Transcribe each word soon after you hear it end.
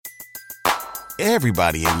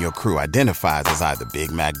Everybody in your crew identifies as either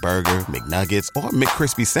Big Mac Burger, McNuggets, or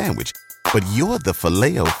McCrispy Sandwich. But you're the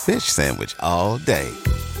Filet-O-Fish Sandwich all day.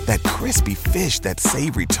 That crispy fish, that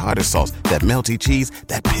savory tartar sauce, that melty cheese,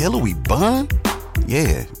 that pillowy bun.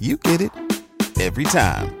 Yeah, you get it. Every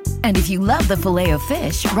time. And if you love the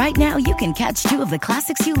Filet-O-Fish, right now you can catch two of the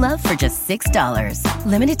classics you love for just $6.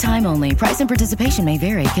 Limited time only. Price and participation may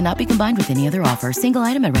vary. Cannot be combined with any other offer. Single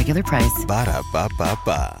item at regular price.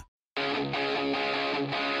 Ba-da-ba-ba-ba.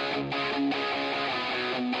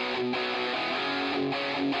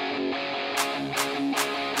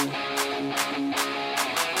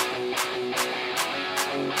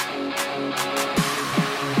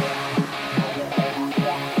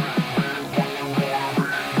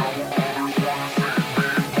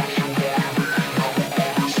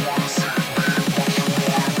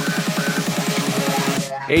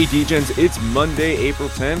 Hey DGens, it's Monday, April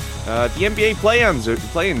 10th. The NBA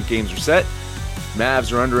play-in games are set.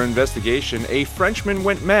 Mavs are under investigation. A Frenchman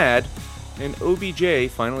went mad, and OBJ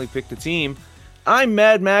finally picked a team. I'm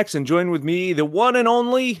Mad Max, and join with me, the one and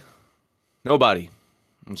only nobody.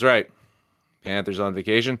 That's right. Panthers on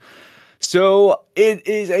vacation. So it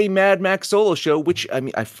is a Mad Max solo show, which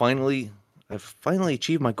I've finally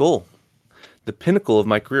achieved my goal. The pinnacle of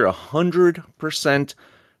my career, 100%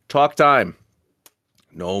 talk time.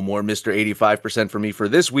 No more Mr. 85% for me for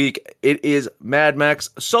this week. It is Mad Max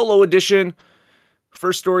Solo Edition.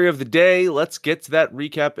 First story of the day. Let's get to that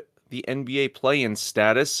recap. The NBA play-in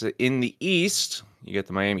status. In the East, you get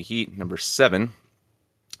the Miami Heat, number 7.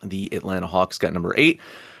 The Atlanta Hawks got number 8.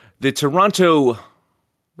 The Toronto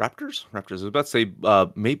Raptors? I was about to say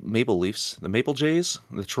Maple Leafs. The Maple Jays?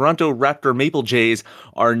 The Toronto Raptor Maple Jays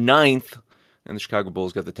are 9th. And the Chicago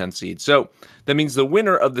Bulls got the 10th seed. So that means the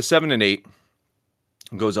winner of the 7 and 8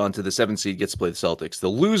 goes on to the 7th seed, gets to play the Celtics. The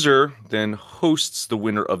loser then hosts the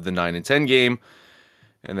winner of the 9 and 10 game,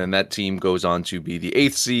 and then that team goes on to be the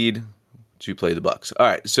 8th seed to play the Bucks. All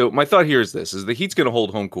right, so my thought here is this, is the Heat's going to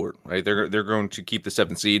hold home court, right? They're going to keep the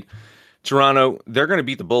 7th seed. Toronto, they're going to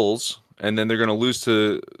beat the Bulls, and then they're going to lose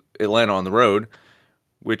to Atlanta on the road,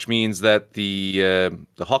 which means that the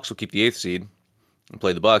Hawks will keep the 8th seed and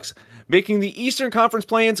play the Bucks, making the Eastern Conference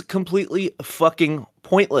play-ins completely fucking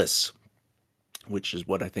pointless, which is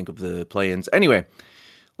what I think of the play-ins. Anyway,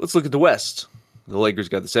 let's look at the West. The Lakers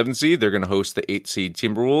got the 7th seed. They're going to host the 8th seed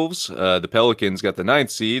Timberwolves. The Pelicans got the 9th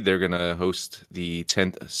seed. They're going to host the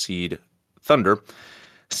 10th seed Thunder.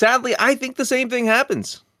 Sadly, I think the same thing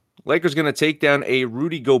happens. Lakers going to take down a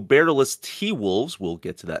Rudy Gobert-less T-Wolves. We'll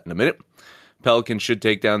get to that in a minute. Pelicans should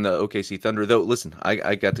take down the OKC Thunder. Though, listen,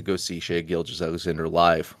 I got to go see Shai Gilgeous-Alexander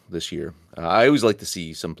live this year. I always like to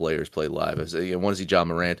see some players play live. I want to see John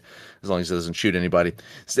Morant, as long as he doesn't shoot anybody.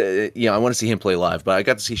 I want to see him play live. But I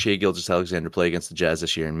got to see Shai Gilgeous-Alexander play against the Jazz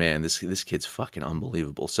this year, and man, this kid's fucking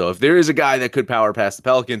unbelievable. So if there is a guy that could power past the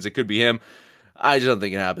Pelicans, it could be him. I just don't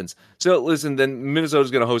think it happens. So listen, then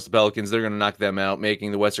Minnesota's going to host the Pelicans. They're going to knock them out,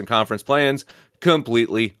 making the Western Conference play-ins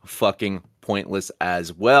completely fucking pointless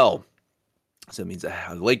as well. So it means the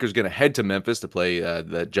Lakers going to head to Memphis to play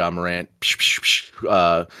the John Morant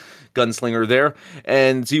gunslinger there.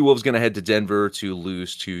 And T-Wolves going to head to Denver to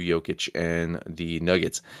lose to Jokic and the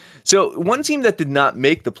Nuggets. So one team that did not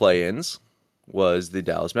make the play-ins was the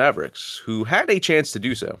Dallas Mavericks, who had a chance to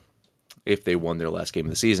do so if they won their last game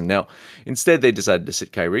of the season. Now, instead, they decided to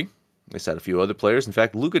sit Kyrie. They sat a few other players. In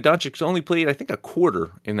fact, Luka Doncic only played, I think, a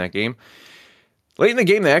quarter in that game. Late in the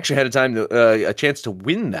game, they actually had a chance to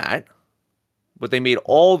win that. But they made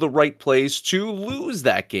all the right plays to lose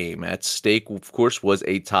that game. At stake, of course, was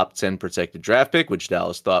a top 10 protected draft pick, which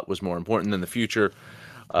Dallas thought was more important than the future,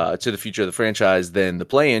 to the future of the franchise than the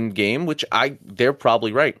play-in game, which they're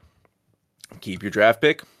probably right. Keep your draft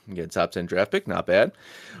pick, get a top 10 draft pick, not bad.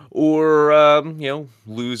 Or,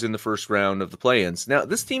 lose in the first round of the play-ins. Now,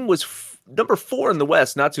 this team was number 4 in the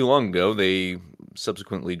West not too long ago. They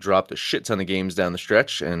subsequently dropped a shit ton of games down the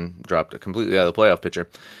stretch and dropped a completely out of the playoff picture.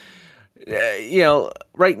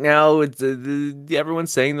 Right now, it's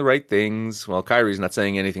everyone's saying the right things. Well, Kyrie's not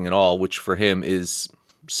saying anything at all, which for him is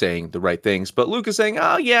saying the right things. But Luke is saying,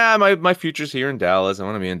 oh, yeah, my future's here in Dallas. I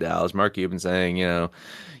want to be in Dallas. Mark Cuban saying, yeah,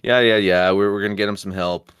 we're going to get him some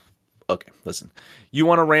help. Okay, listen. You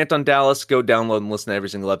want to rant on Dallas? Go download and listen to every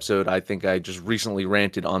single episode. I think I just recently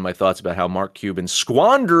ranted on my thoughts about how Mark Cuban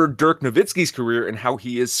squandered Dirk Nowitzki's career and how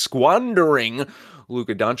he is squandering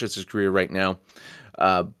Luka Doncic's career right now.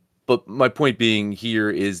 But my point being here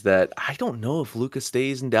is that I don't know if Luka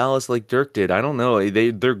stays in Dallas like Dirk did. I don't know.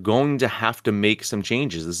 They're going to have to make some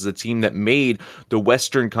changes. This is a team that made the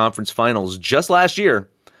Western Conference Finals just last year.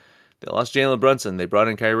 They lost Jalen Brunson. They brought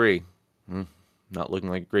in Kyrie. Not looking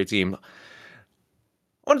like a great team.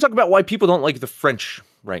 want to talk about why people don't like the French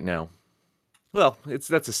right now. Well, that's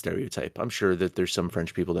a stereotype. I'm sure that there's some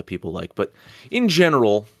French people that people like, but in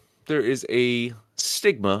general, there is a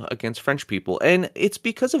stigma against French people, and it's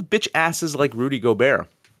because of bitch asses like Rudy Gobert.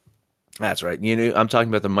 That's right. I'm talking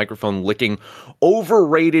about the microphone licking,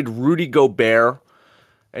 overrated Rudy Gobert.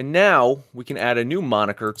 And now we can add a new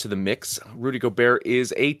moniker to the mix. Rudy Gobert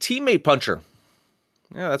is a teammate puncher.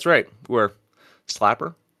 Yeah, that's right. Or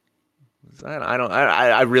slapper.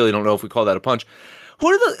 I really don't know if we call that a punch.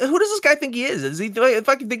 Who does this guy think he is? Is he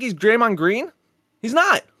fucking think he's Draymond Green? He's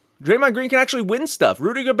not. Draymond Green can actually win stuff.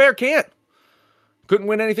 Rudy Gobert can't. Couldn't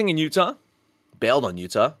win anything in Utah. Bailed on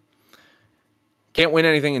Utah. Can't win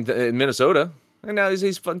anything in Minnesota. And now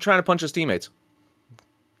he's trying to punch his teammates.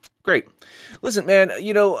 Great. Listen, man,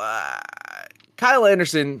 Kyle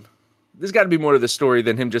Anderson, there's got to be more to this story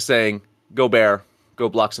than him just saying, Gobert, go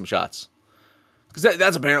block some shots. Because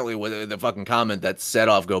that's apparently what the fucking comment that set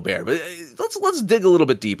off Gobert. But let's dig a little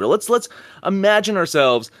bit deeper. Let's imagine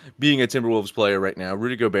ourselves being a Timberwolves player right now.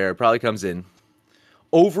 Rudy Gobert probably comes in,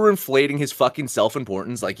 overinflating his fucking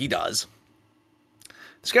self-importance like he does.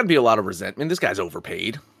 There's got to be a lot of resentment. This guy's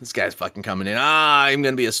overpaid. This guy's fucking coming in. I'm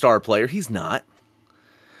going to be a star player. He's not.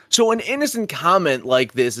 So an innocent comment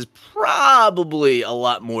like this is probably a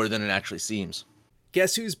lot more than it actually seems.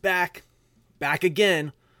 Guess who's back? Back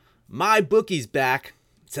again. My bookie's back.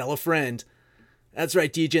 Tell a friend. That's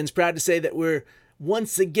right, DJ's proud to say that we're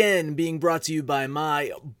once again being brought to you by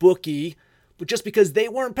My Bookie. But just because they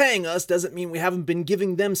weren't paying us doesn't mean we haven't been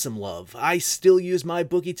giving them some love. I still use My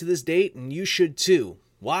Bookie to this date, and you should too.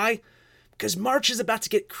 Why? Because March is about to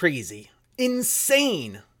get crazy.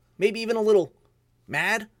 Insane. Maybe even a little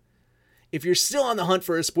mad. If you're still on the hunt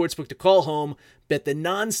for a sportsbook to call home, bet the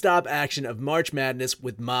non-stop action of March Madness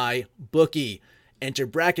with My Bookie. Enter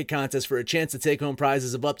bracket contests for a chance to take home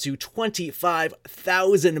prizes of up to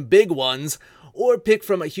 25,000 big ones, or pick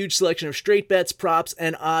from a huge selection of straight bets, props,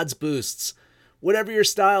 and odds boosts. Whatever your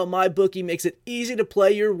style, My Bookie makes it easy to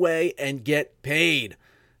play your way and get paid.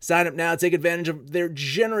 Sign up now, take advantage of their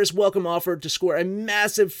generous welcome offer to score a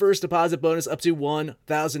massive first deposit bonus up to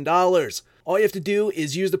 $1,000. All you have to do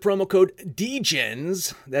is use the promo code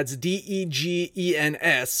DEGENS, that's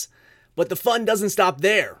DEGENS, but the fun doesn't stop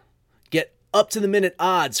there. Get up-to-the-minute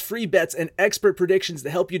odds, free bets, and expert predictions to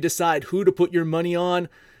help you decide who to put your money on.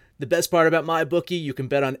 The best part about My Bookie, you can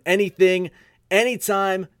bet on anything,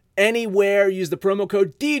 anytime, anywhere. Use the promo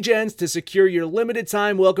code DEGENS to secure your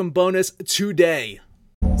limited-time welcome bonus today.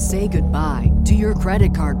 Say goodbye to your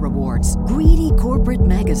credit card rewards. Greedy corporate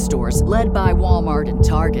mega stores, led by Walmart and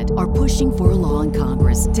Target, are pushing for a law in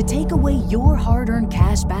Congress to take away your hard-earned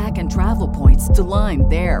cash back and travel points to line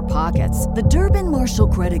their pockets. The Durbin-Marshall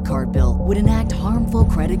credit card bill would enact harmful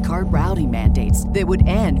credit card routing mandates that would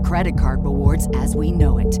end credit card rewards as we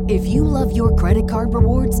know it. If you love your credit card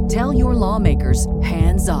rewards, tell your lawmakers,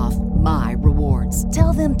 hands off my rewards.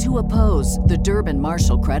 Tell them to oppose the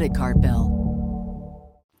Durbin-Marshall credit card bill.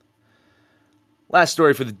 Last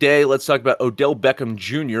story for the day, let's talk about Odell Beckham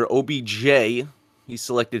Jr., OBJ. He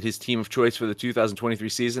selected his team of choice for the 2023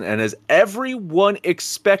 season, and as everyone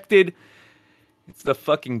expected, it's the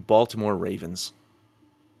fucking Baltimore Ravens.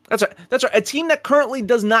 That's right. A team that currently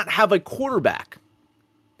does not have a quarterback.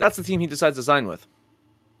 That's the team he decides to sign with.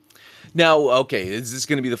 Now, okay, is this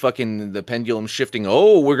going to be the pendulum shifting?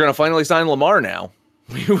 Oh, we're going to finally sign Lamar now.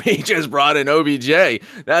 We just brought in OBJ.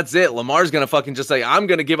 That's it. Lamar's going to fucking just say, I'm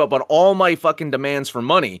going to give up on all my fucking demands for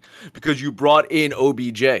money because you brought in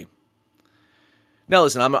OBJ. Now,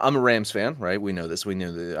 listen, I'm a Rams fan, right? We know this. We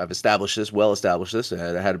knew that. I've established this,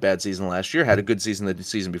 I had a bad season last year, had a good season the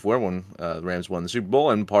season before when the Rams won the Super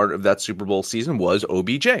Bowl, and part of that Super Bowl season was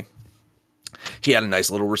OBJ. He had a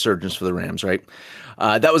nice little resurgence for the Rams, right?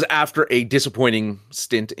 That was after a disappointing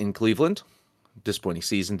stint in Cleveland. Disappointing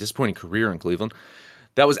season, disappointing career in Cleveland.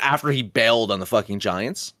 That was after he bailed on the fucking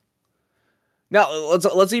Giants. Now,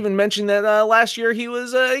 let's even mention that last year he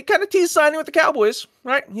kind of teased signing with the Cowboys,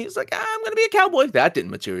 right? He was like, I'm going to be a Cowboy. That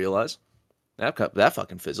didn't materialize. That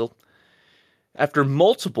fucking fizzled. After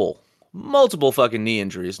multiple fucking knee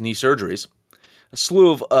injuries, knee surgeries, a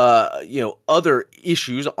slew of other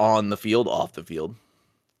issues on the field, off the field.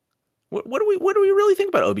 What do we really think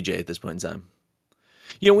about OBJ at this point in time?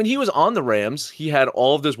 When he was on the Rams, he had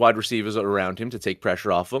all of those wide receivers around him to take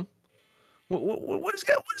pressure off him. What has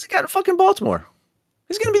he got in fucking Baltimore?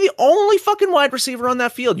 He's going to be the only fucking wide receiver on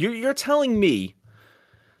that field. You're telling me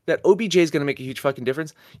that OBJ is going to make a huge fucking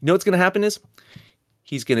difference? You know what's going to happen is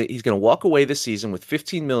he's going to walk away this season with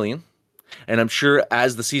 $15 million. And I'm sure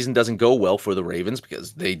as the season doesn't go well for the Ravens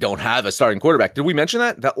because they don't have a starting quarterback. Did we mention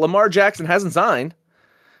that? That Lamar Jackson hasn't signed.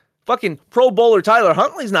 Fucking Pro Bowler Tyler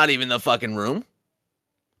Huntley's not even in the fucking room.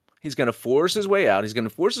 He's going to force his way out. He's going to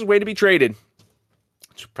force his way to be traded.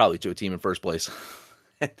 Probably to a team in first place.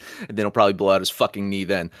 And then he'll probably blow out his fucking knee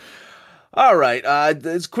then. All right,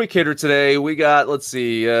 it's a quick hitter today. We got, let's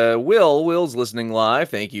see, Will's listening live.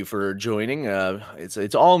 Thank you for joining.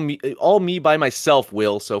 It's all me by myself,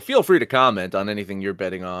 Will, so feel free to comment on anything you're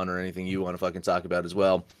betting on or anything you want to fucking talk about as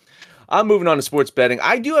well. I'm moving on to sports betting.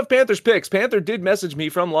 I do have Panthers picks. Panther did message me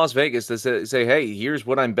from Las Vegas to say, hey, here's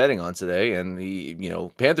what I'm betting on today.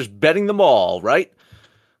 And Panthers betting them all, right?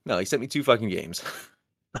 No, he sent me 2 fucking games.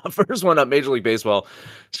 First one up, Major League Baseball,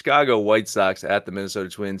 Chicago White Sox at the Minnesota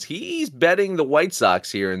Twins. He's betting the White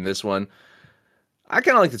Sox here in this one. I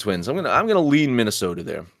kind of like the Twins. I'm gonna lean Minnesota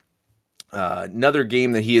there. Another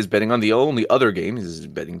game that he is betting on, the only other game he's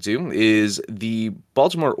betting to, is the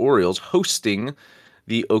Baltimore Orioles hosting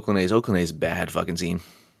the Oakland A's. Oakland A's bad fucking team.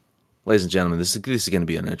 Ladies and gentlemen, this is going to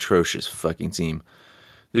be an atrocious fucking team.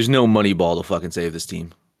 There's no money ball to fucking save this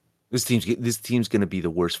team. This team's going to be the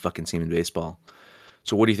worst fucking team in baseball.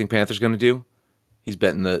 So what do you think Panther's going to do? He's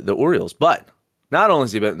betting the Orioles. But not only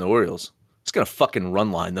is he betting the Orioles, he's going to fucking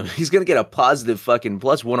run line them. He's going to get a positive fucking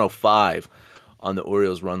plus 105 on the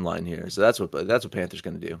Orioles run line here. So that's what Panther's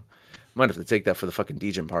going to do. Might have to take that for the fucking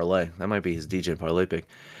DJ parlay. That might be his DJ parlay pick.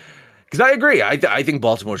 Because I agree. I think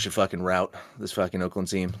Baltimore should fucking rout this fucking Oakland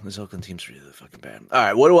team. This Oakland team's really fucking bad. All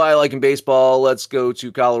right, what do I like in baseball? Let's go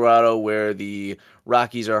to Colorado, where the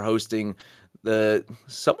Rockies are hosting the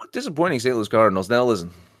somewhat disappointing St. Louis Cardinals. Now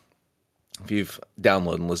listen, if you've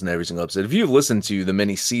downloaded and listened to every single episode, if you've listened to the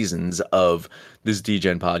many seasons of this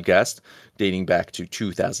DGen podcast dating back to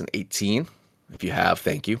 2018, if you have,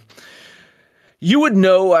 thank you. You would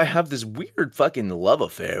know I have this weird fucking love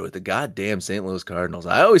affair with the goddamn St. Louis Cardinals.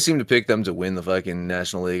 I always seem to pick them to win the fucking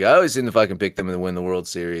National League. I always seem to fucking pick them to win the World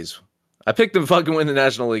Series. I picked them to fucking win the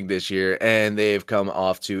National League this year, and they've come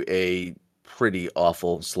off to a pretty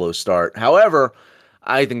awful slow start. However,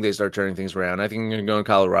 I think they start turning things around. I think they're going to go in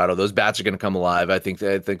Colorado. Those bats are going to come alive. I think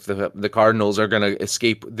the Cardinals are going to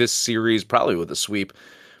escape this series probably with a sweep.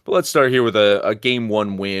 But let's start here with a Game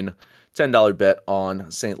 1 win. $10 bet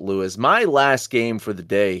on St. Louis. My last game for the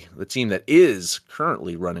day, the team that is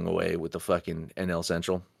currently running away with the fucking NL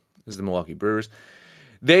Central, is the Milwaukee Brewers.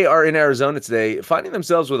 They are in Arizona today, finding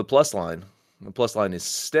themselves with a plus line. The plus line is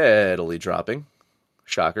steadily dropping.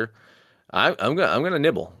 Shocker. I'm gonna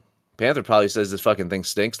nibble. Panther probably says this fucking thing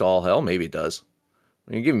stinks to all hell. Maybe it does.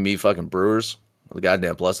 When you're giving me fucking Brewers with a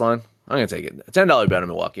goddamn plus line, I'm gonna take it. $10 bet on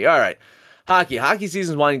Milwaukee. All right. Hockey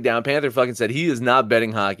season's winding down. Panther fucking said he is not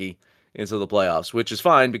betting hockey into the playoffs, which is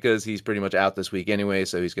fine because he's pretty much out this week anyway,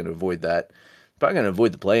 so he's going to avoid that. Probably going to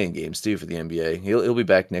avoid the play-in games too for the NBA. He'll be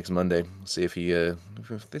back next Monday. See if he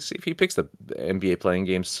picks the NBA play-in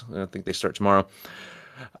games. I think they start tomorrow.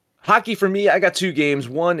 Hockey for me, I got 2 games.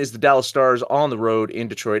 One is the Dallas Stars on the road in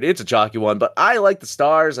Detroit. It's a chalky one, but I like the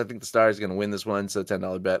Stars. I think the Stars are going to win this one, so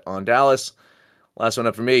 $10 bet on Dallas. Last one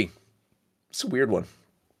up for me. It's a weird one.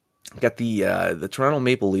 Got the Toronto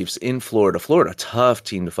Maple Leafs in Florida. Florida, tough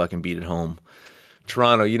team to fucking beat at home.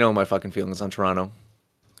 Toronto, you know my fucking feelings on Toronto.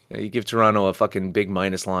 You give Toronto a fucking big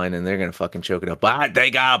minus line, and they're going to fucking choke it up. But they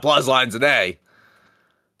got a plus line today.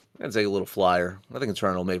 I'm going to take a little flyer. I think the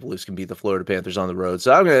Toronto Maple Leafs can beat the Florida Panthers on the road.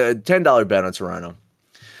 So I'm going to $10 bet on Toronto.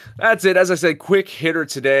 That's it. As I said, quick hitter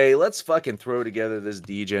today. Let's fucking throw together this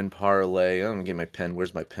DGen parlay. I'm going to get my pen.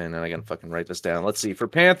 Where's my pen? And I got to fucking write this down. Let's see. For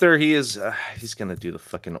Panther, he's going to do the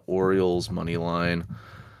fucking Orioles money line.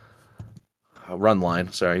 Run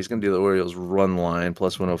line. Sorry. He's going to do the Orioles run line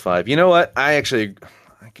plus 105. You know what? I actually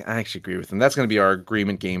agree with him. That's going to be our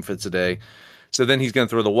agreement game for today. So then he's going to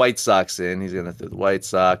throw the White Sox in. He's going to throw the White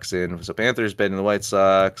Sox in. So Panthers betting the White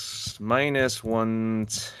Sox minus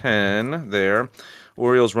 110 there.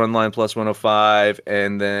 Orioles run line plus 105,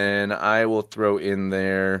 and then I will throw in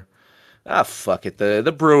there, fuck it,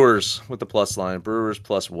 the Brewers with the plus line, Brewers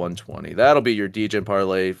plus 120. That'll be your DGen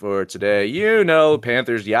parlay for today. You know,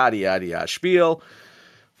 Panthers, yada, yada, yada, spiel.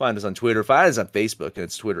 Find us on Twitter. Find us on Facebook, and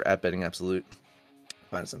it's Twitter at Betting Absolute.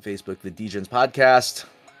 Find us on Facebook, the DGens Podcast.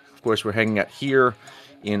 Of course, we're hanging out here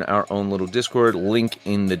in our own little Discord. Link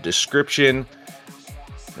in the description.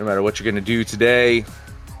 No matter what you're going to do today,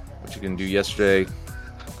 what you're going to do yesterday,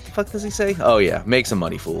 what the fuck does he say? Oh yeah, make some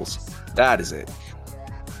money, fools. That is it.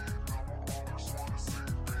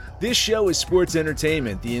 This show is sports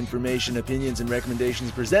entertainment. The information, opinions, and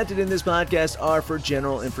recommendations presented in this podcast are for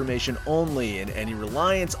general information only, and any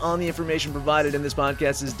reliance on the information provided in this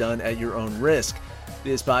podcast is done at your own risk.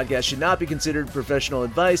 This podcast should not be considered professional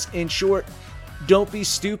advice. In short, don't be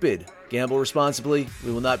stupid. Gamble responsibly.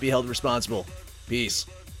 We will not be held responsible. Peace.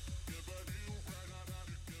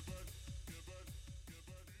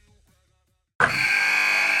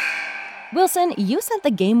 Wilson, you sent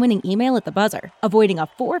the game-winning email at the buzzer, avoiding a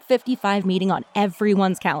 4:55 meeting on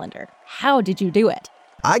everyone's calendar. How did you do it?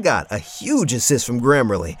 I got a huge assist from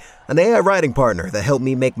Grammarly, an AI writing partner that helped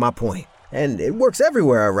me make my point. And it works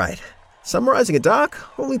everywhere I write. Summarizing a doc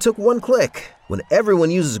only took one click. When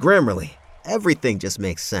everyone uses Grammarly, everything just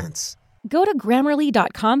makes sense. Go to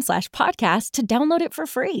Grammarly.com/podcast to download it for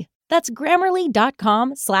free. That's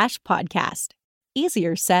Grammarly.com/podcast.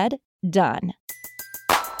 Easier said, done.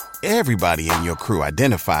 Everybody in your crew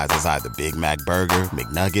identifies as either Big Mac Burger,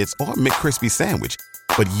 McNuggets, or McCrispy Sandwich.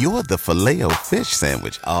 But you're the Filet-O-Fish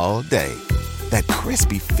Sandwich all day. That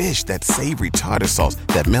crispy fish, that savory tartar sauce,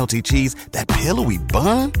 that melty cheese, that pillowy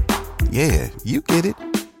bun. Yeah, you get it.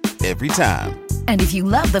 Every time. And if you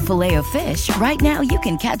love the Filet-O-Fish, right now you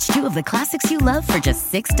can catch two of the classics you love for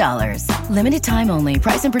just $6. Limited time only.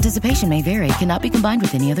 Price and participation may vary. Cannot be combined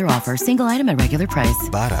with any other offer. Single item at regular price.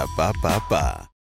 Ba-da-ba-ba-ba.